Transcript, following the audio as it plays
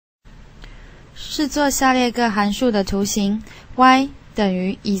试做下列各函数的图形 y 等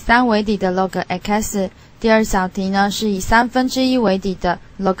于以3为底的 log x。第二小题呢是以1/3为底的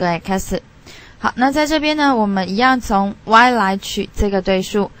log x。好，那在这边呢，我们一样从 y 来取这个对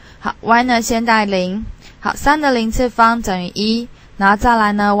数。好 ，y 呢先带0。好，3的0次方等于1，然后再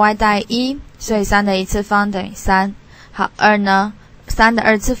来呢 y 带1，所以3的1次方等于3。好，2呢，3的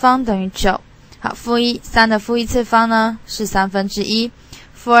2次方等于9。好，负1，3的负1次方呢是1/3。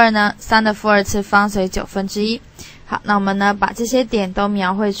负2呢，3的负2次方，所以1/9。好，那我们呢把这些点都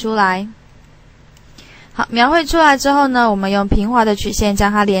描绘出来。好，描绘出来之后呢，我们用平滑的曲线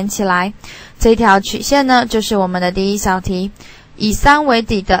将它连起来。这条曲线呢，就是我们的第一小题，以3为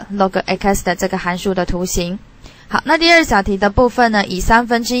底的 log x 的这个函数的图形。好，那第二小题的部分呢，以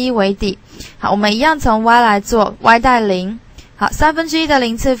1/3为底。好，我们一样从 y 来做 y 带0。好，1/3的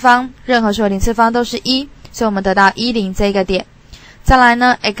0次方，任何数的0次方都是1，所以我们得到10这个点。再来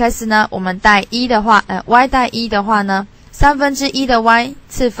呢 ，x 呢，我们带1的话，y 带1的话呢，1/3的 y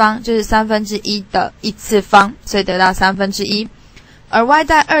次方就是1/3的1次方，所以得到1/3。而 y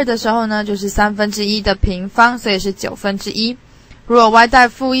带2的时候呢，就是1/3的平方，所以是1/9。如果 y 带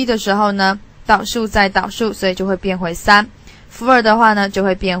负1的时候呢，导数再导数，所以就会变回3。负2的话呢，就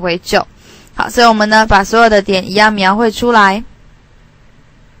会变回9。好，所以我们呢把所有的点一样描绘出来。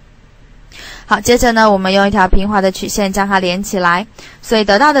好，接着呢，我们用一条平滑的曲线将它连起来，所以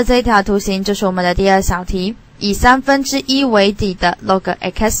得到的这一条图形就是我们的第二小题，以1/3为底的 log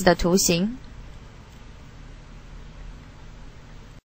x 的图形。